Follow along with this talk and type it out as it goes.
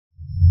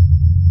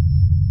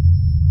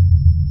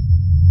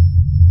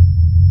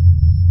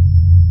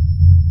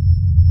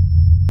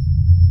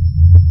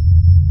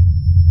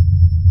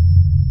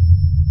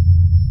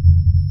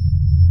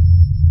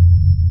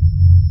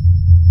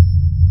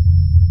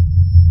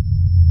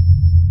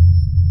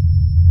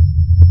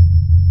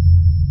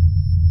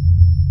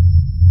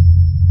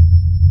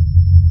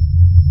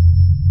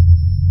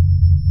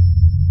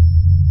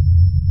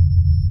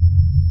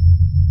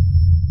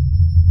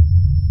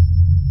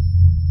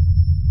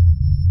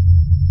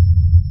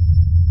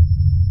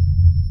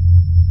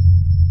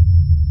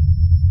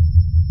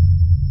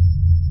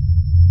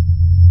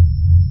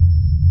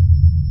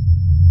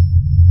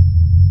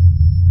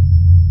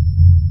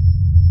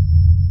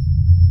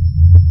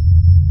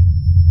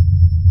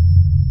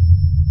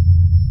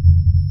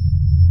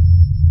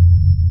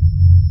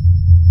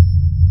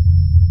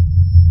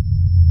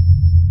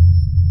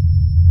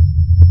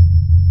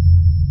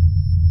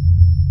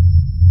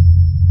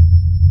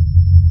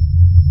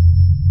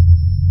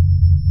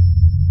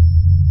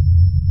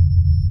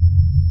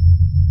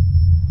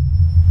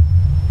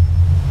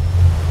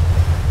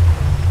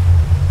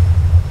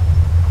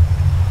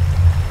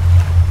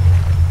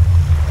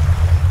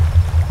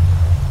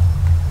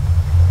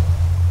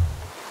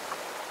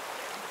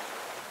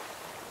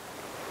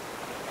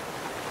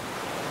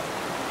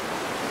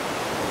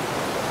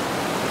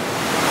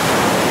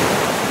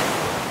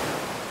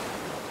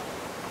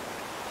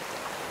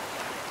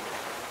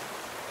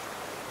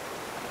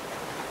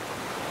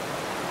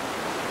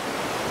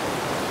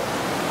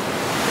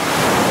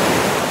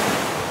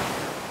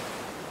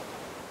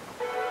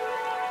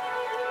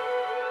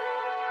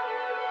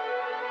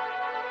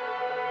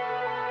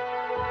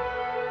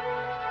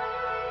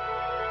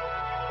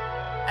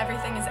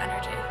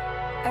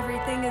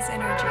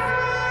energy.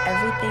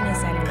 Everything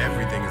is energy.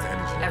 Everything is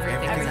energy.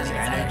 Everything is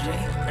energy.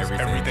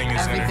 Everything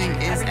is energy.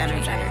 Everything is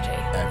energy. Everything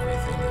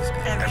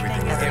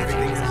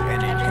is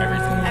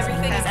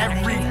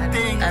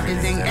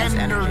Everything is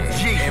energy.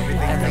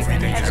 Everything is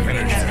energy.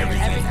 Everything is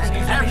energy.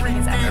 Everything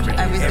is energy.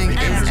 Everything is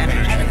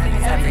energy.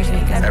 Everything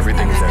is energy.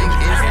 Everything is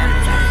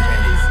energy.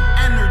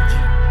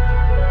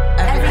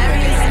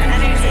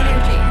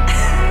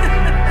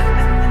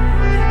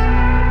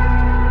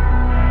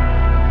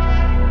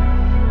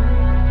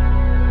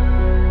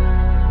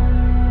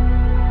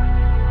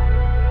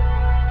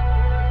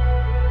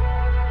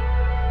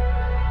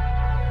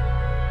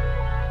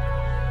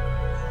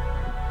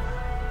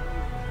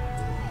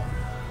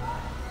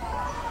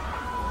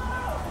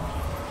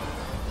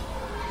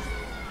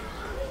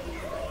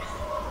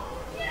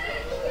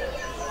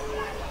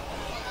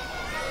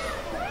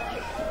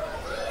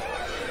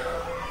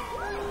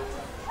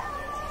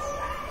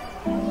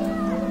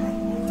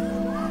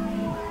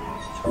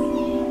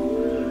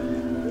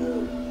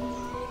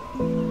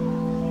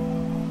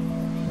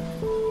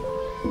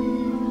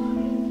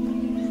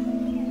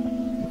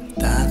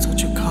 That's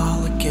what you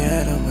call a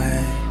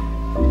getaway.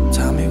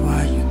 Tell me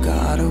why you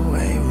got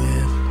away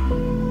with.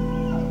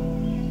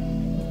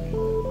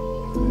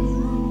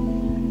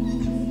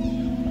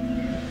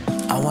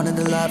 I wanted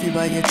to love you,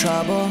 but your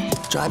trouble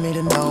drive me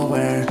to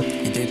nowhere.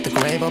 You dig the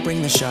grave, I'll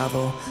bring the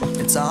shovel.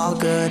 It's all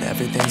good,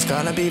 everything's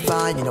gonna be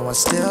fine. You know I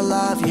still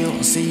love you,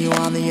 I'll see you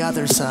on the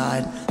other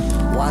side.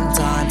 One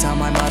time, tell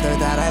my mother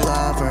that I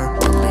love her.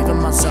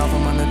 Leaving myself,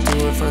 I'm gonna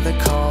do it for the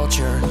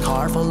culture.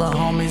 Car full of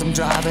homies, I'm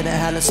driving it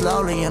hella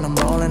slowly, and I'm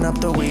rolling up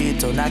the weed.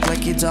 Don't act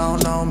like you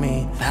don't know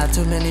me. Had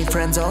too many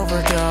friends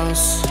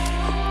overdose.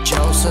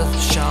 Joseph,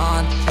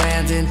 Sean,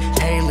 Landon,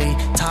 Haley,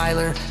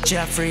 Tyler,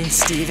 Jeffrey,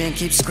 Steven,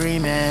 keep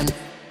screaming.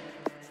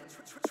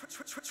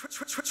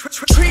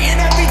 Treating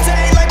every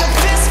day like a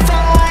fist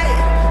fight.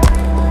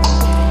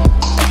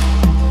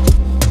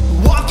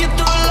 Walking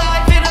through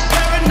life in a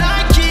pair of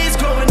Nikes.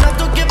 Growing up,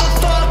 don't give a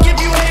fuck if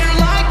you hate her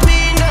like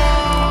me, no.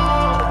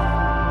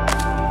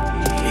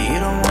 You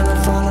don't wanna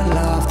fall in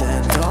love,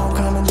 then don't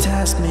come and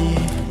test me.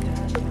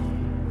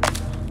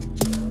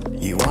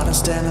 You wanna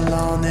stand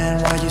alone,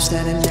 then why you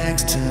standing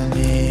next to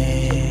me?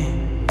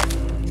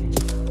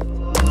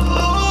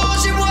 Oh,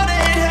 she wanna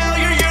inhale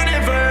your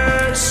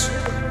universe.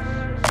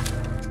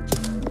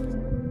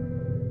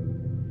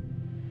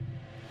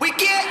 We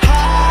get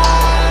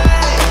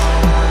high,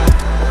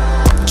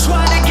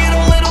 try to get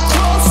a little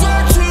closer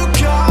to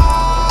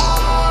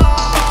God.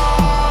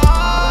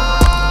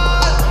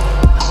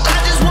 I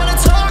just wanna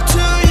talk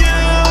to you,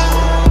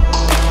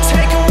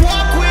 take a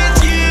walk with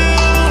you,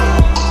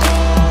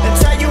 and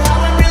tell you how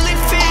I really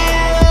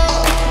feel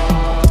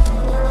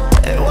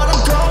and what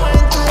I'm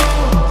going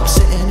through. I'm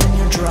sitting in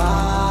your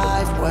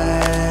driveway,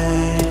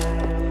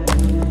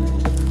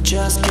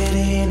 just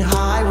getting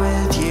high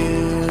with you.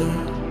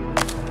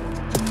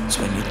 It's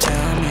when you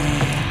tell me,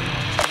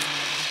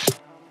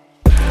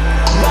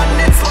 run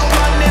it slow,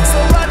 run it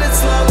slow, run it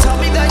slow. Tell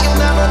me that you'll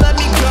never let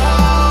me go.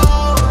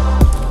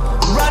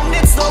 Run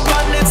it slow,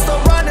 run it slow,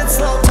 run it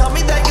slow. Tell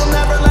me that you'll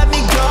never let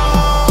me go.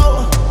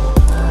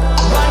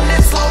 Run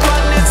it slow,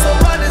 run it slow,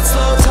 run it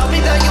slow. Tell me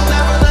that you'll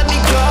never let me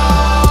go.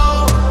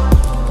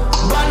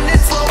 Run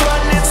it slow,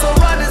 run it slow,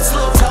 run it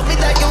slow. Tell me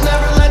that you'll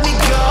never let me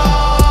go.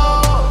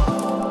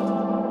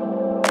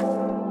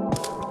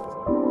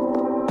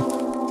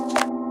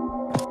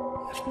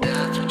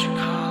 That's what you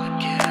call a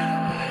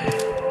getaway.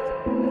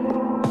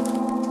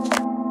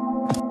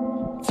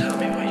 Tell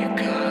me what you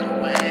got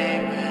away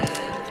with.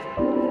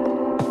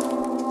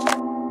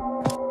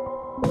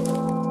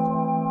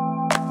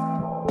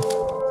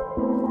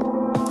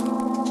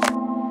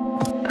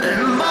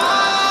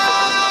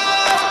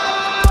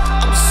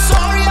 I'm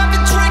sorry I've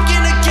been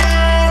drinking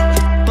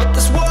again, but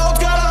this world's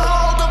got a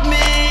hold of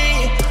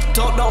me.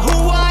 Don't know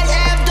who I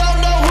am, don't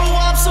know who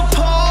I'm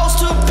supposed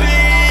to be.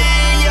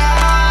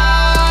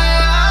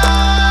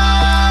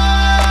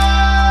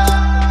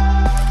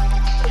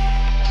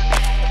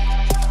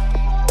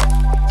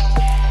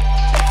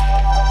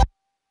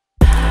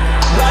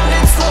 Run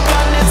it slow,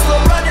 run it slow,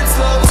 run it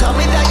slow. Tell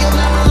me that you'll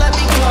never let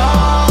me go.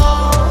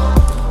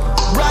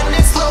 Run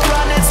it slow,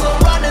 run it slow,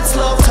 run it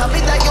slow. Tell me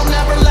that you'll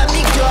never let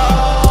me go.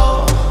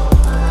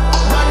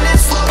 Run it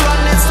slow,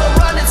 run it slow,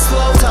 run it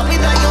slow. Tell me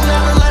that you'll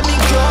never let me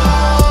go.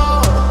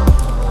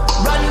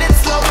 Run it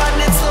slow, run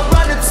it slow,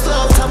 run it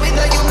slow. Tell me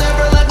that you'll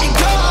never let me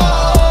go.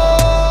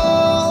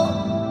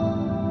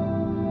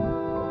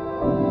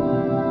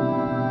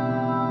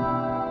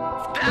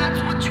 That's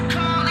what you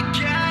call a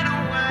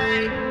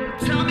getaway.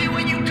 Tell me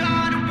when you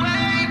got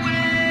away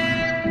with.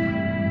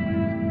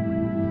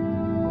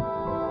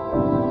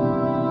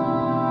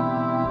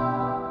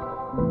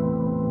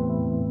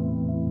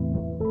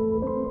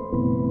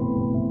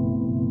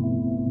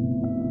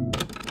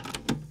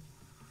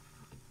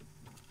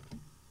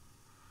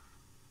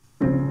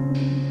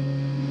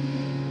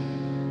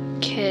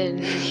 Kid,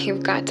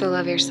 you've got to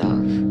love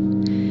yourself.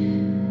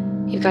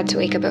 You've got to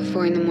wake up at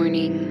 4 in the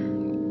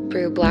morning,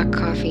 brew black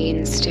coffee,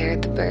 and stare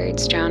at the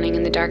birds drowning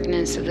in the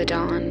darkness of the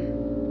dawn.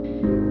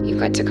 You've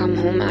got to come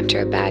home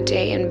after a bad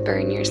day and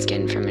burn your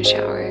skin from a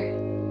shower.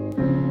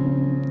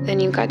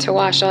 Then you've got to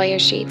wash all your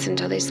sheets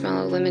until they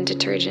smell of lemon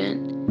detergent.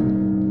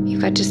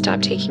 You've got to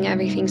stop taking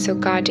everything so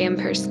goddamn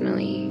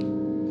personally.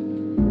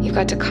 You've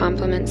got to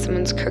compliment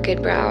someone's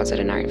crooked brows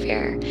at an art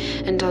fair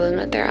and tell them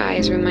that their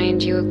eyes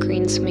remind you of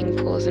green swimming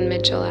pools in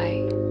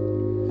mid-July.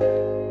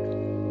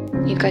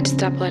 You've got to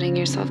stop letting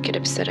yourself get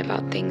upset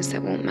about things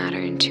that won't matter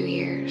in 2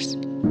 years.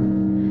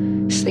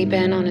 Sleep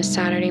in on a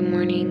Saturday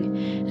morning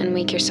and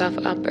wake yourself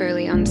up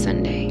early on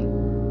Sunday.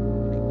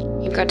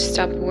 You've got to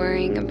stop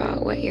worrying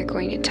about what you're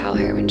going to tell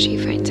her when she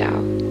finds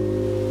out.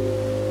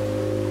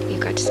 You've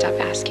got to stop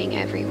asking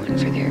everyone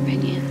for their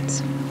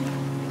opinions.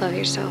 Love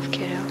yourself,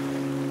 kiddo.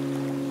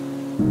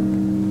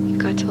 You've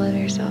got to love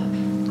yourself.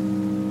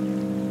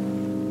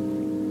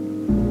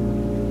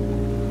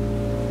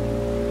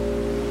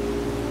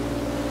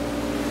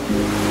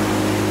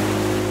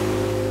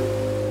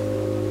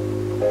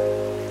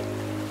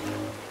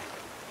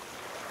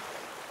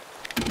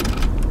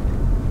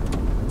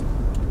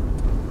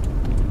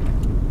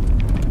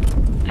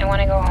 I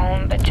want to go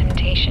home, but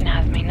temptation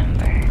has my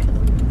number.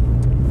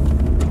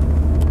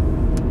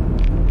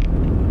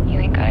 You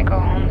ain't gotta go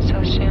home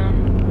so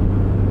soon.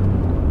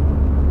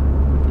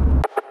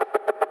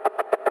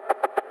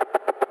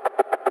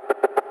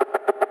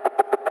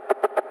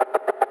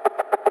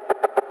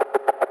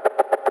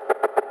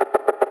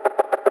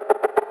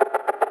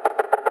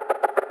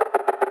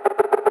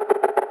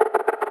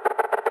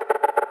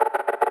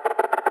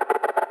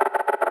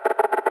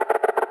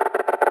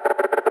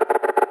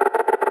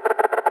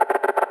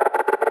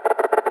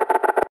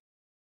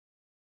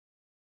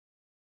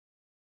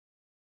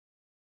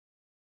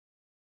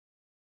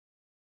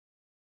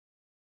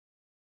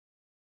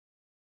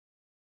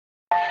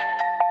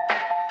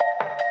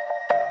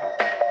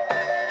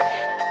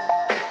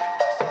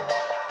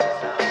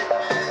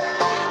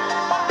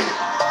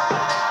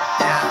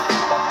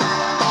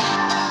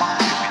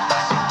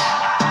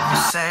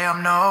 Say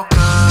I'm no good.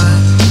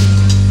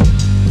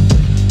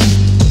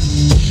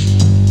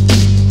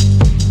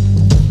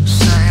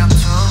 Say I'm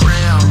too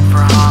real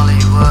for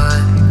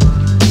Hollywood,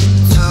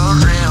 too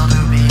real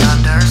to be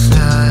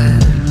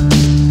understood.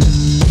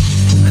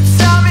 But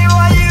tell me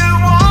what you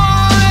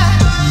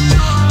want.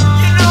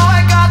 You know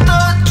I got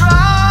the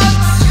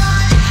drugs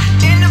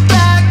in the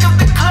back of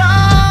the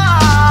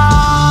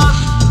club,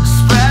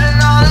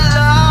 spreading all the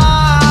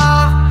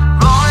love,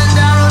 rolling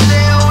down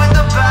Rodeo with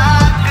the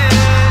bad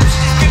bitch.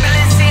 People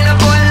ain't seen a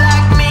boy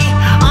like me,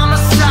 I'm a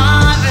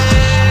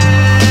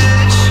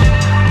savage,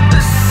 a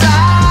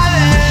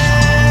savage.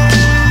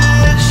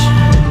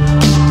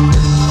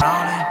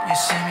 Rolling, you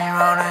see me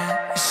rolling,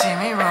 you see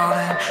me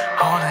rolling,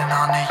 holding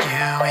on to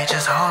you, we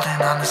just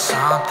holding on to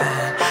something.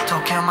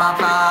 Don't kill my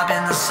vibe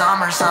in the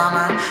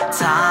summertime.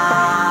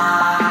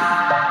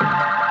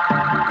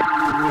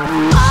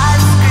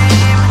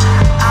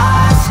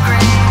 Ice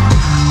cream,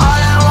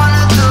 all I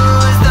wanna do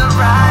is the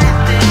right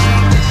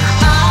thing.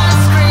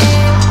 Ice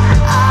cream,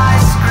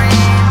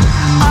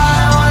 all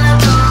I wanna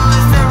do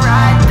is the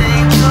right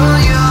thing to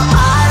you.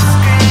 Ice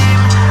cream,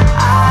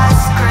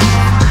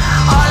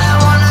 all I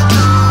wanna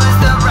do is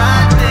the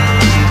right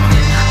thing.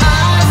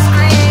 Ice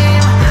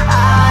cream,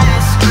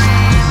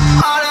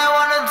 all I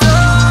wanna do.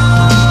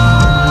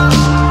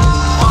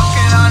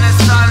 Walking on the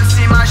sun,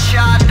 see my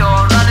shadow,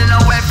 running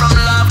away from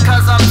love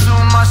 'cause I'm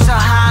too much to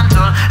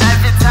handle.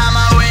 Every time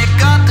I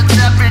wake up, it's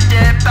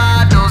everyday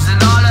battles,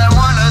 and all I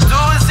wanna do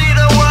is see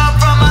the world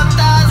from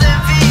 1,000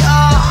 feet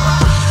up.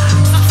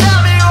 So tell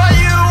me what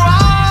you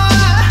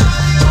want.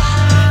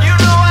 You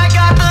know I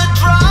got the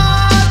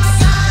drugs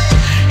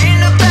in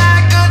the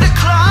back of the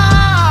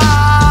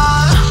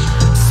club,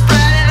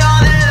 spreading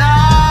all the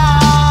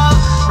love,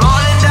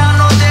 rolling down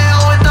Rodeo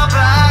with the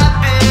bad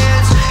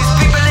bitch. These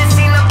people ain't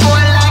seen a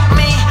boy like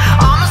me,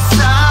 I'm a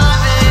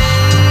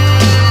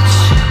savage,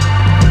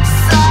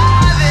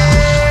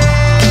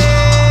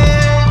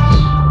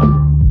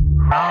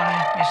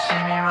 Rolling, you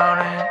see me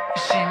rolling,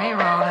 you see me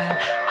rolling,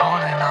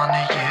 holding on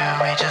to you,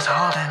 we just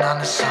holding on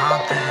to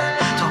something.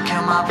 Don't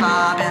kill my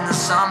vibe in the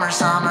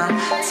summertime.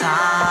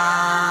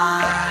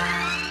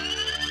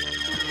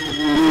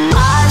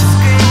 Ice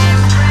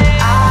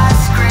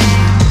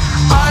cream,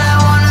 all I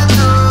wanna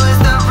do is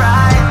the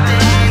right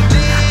thing.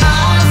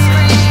 Ice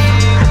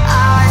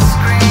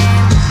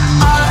cream,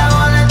 all I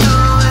wanna do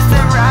is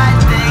the right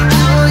thing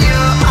to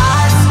you.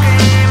 Ice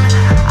cream,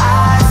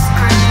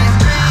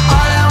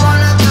 all I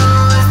wanna do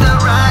is the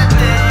right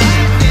thing.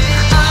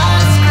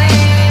 Ice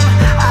cream,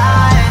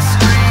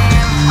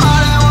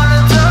 all I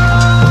wanna do.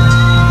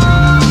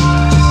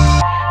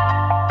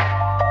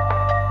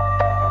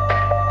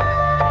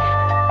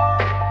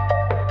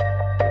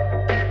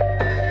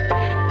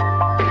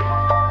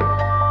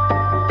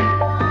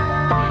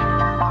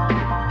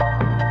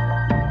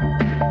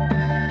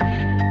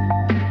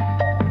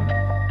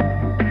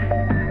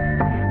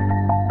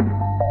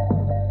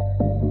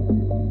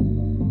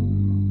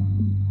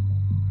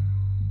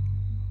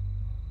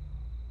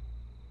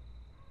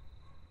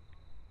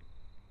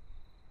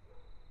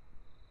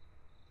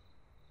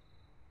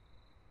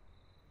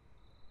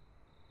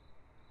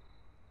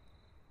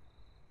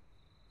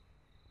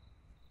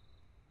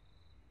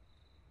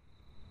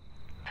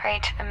 Pray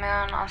to the moon,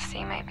 I'll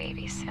see my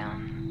baby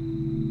soon.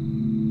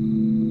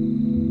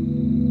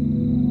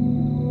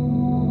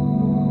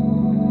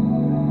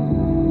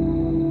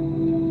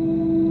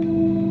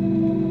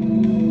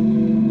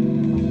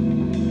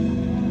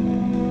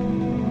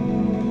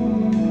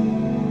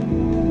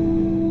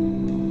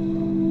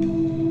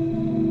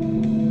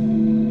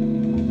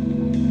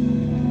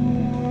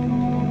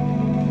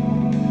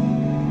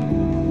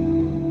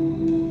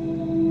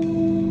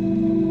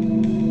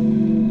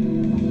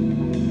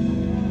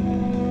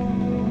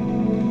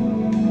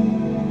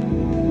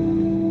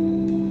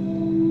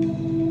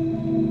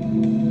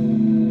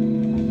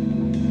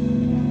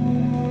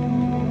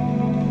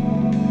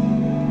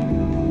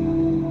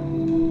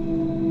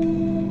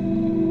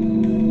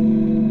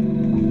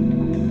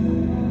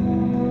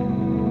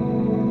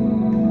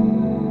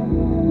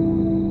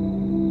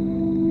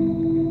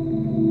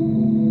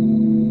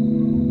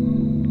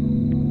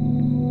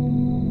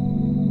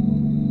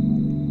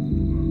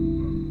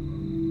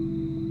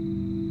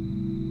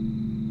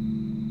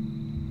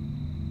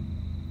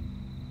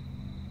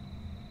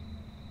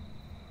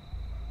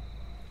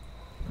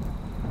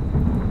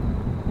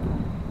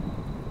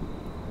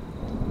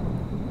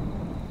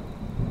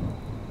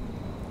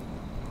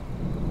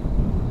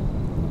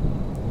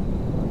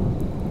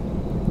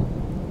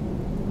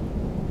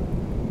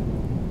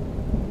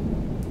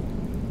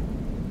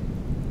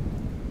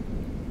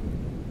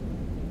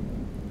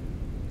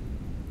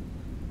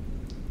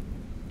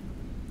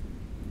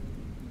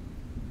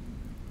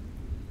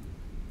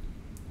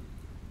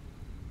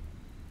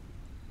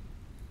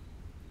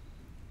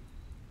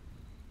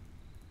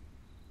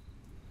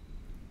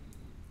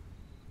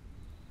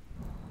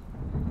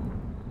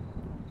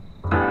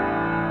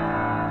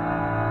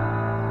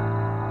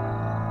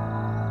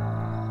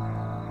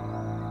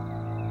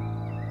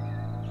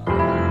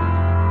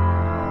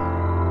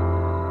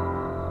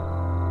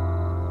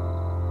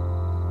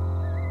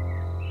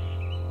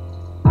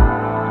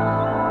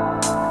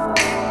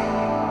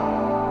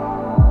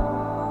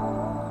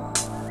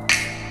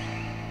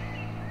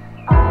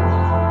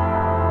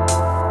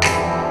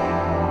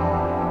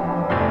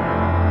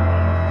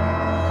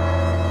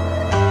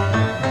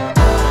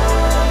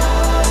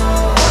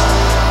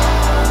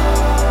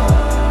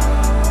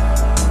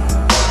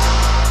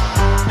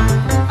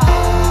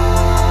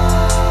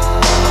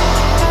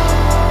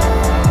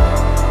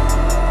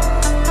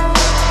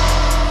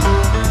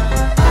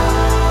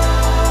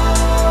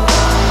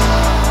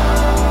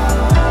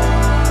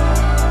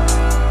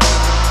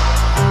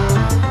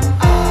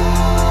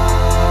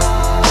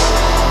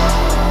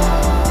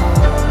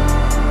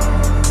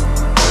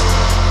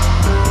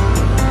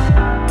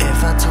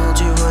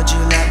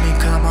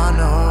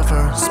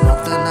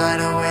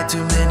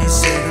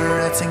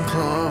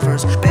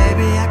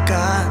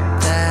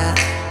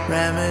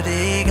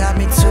 remedy got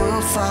me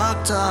too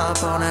fucked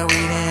up on that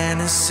weed and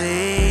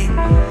Hennessy.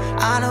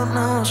 I don't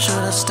know,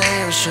 should I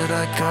stay or should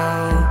I go?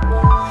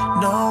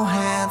 No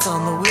hands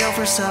on the wheel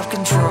for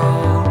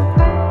self-control.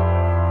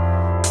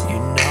 You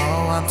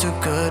know I'm too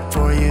good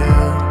for you,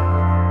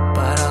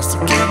 but I'll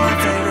still give my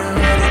favorite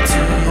hoodie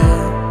to you.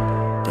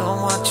 Don't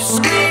want you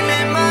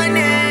screaming my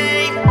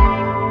name,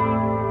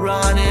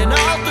 running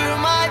all through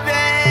my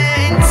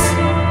veins.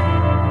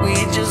 We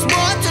just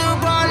want to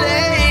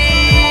parlay.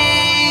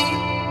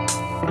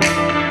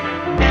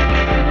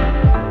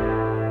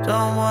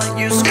 Don't want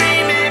you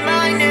screaming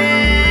my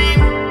name,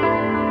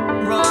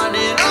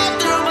 running all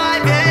through my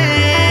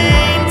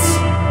veins.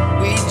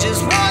 We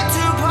just want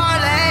to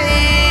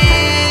parlay.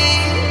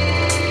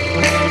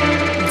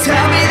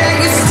 Tell me that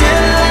you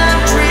still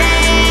have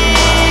dreams.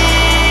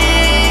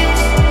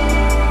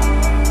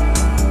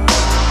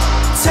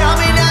 Tell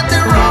me that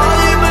they're all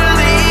you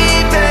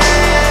believe in.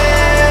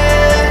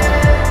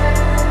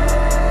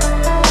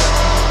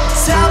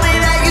 Tell me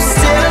that you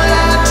still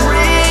have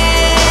dreams.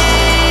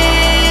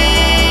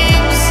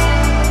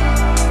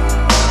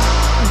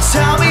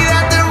 Tell me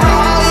that they're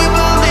all you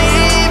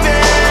believe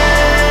in.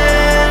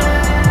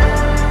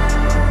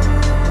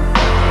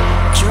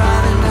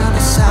 Driving down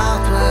the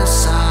southwest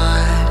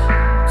side,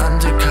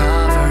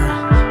 undercover,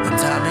 and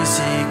tell me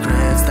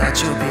secrets that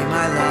you'll be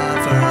my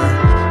lover.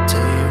 Do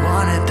you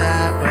want it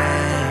that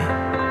way?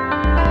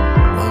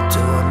 Well,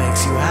 do what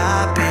makes you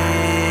happy.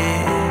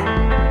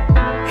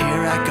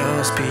 Here I go,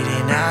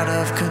 speeding out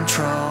of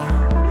control.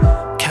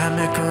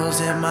 Chemicals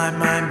in my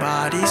mind,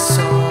 body,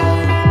 soul.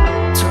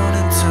 Tune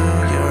into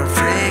your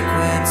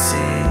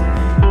frequency.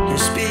 Your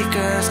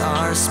speakers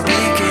are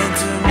speaking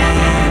to me.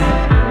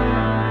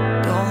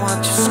 Don't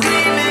want you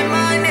screaming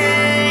my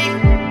name,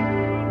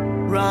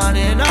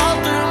 running all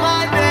through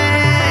my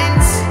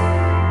veins.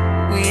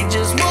 We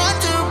just want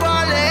to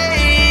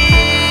parlay.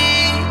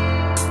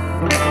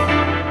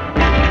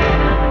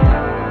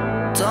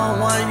 Don't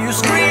want you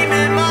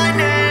screaming my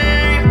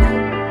name,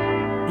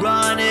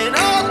 running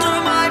all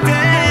through my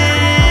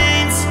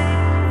veins.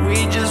 We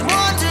just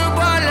want to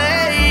parlay.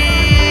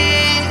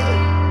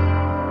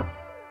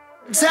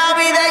 Tell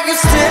me that you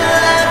still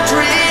have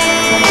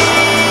dreams.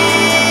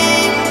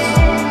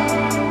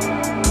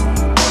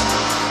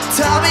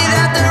 Tell me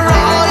that they're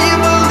all you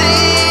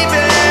believe.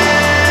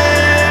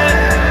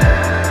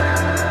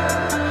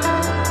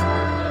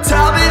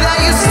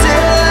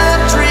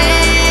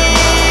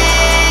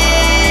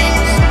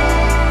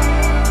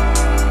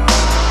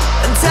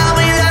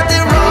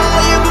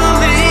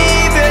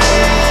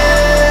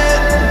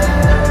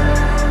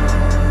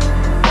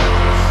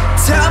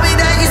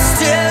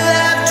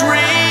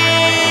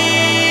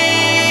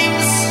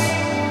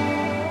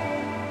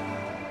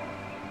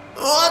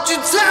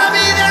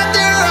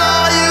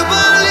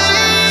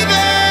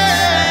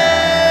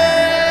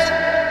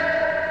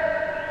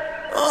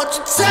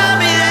 tell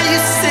me that you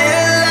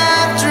still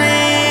have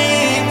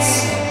dreams?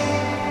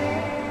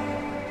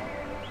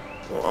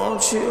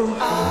 Won't you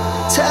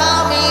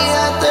tell me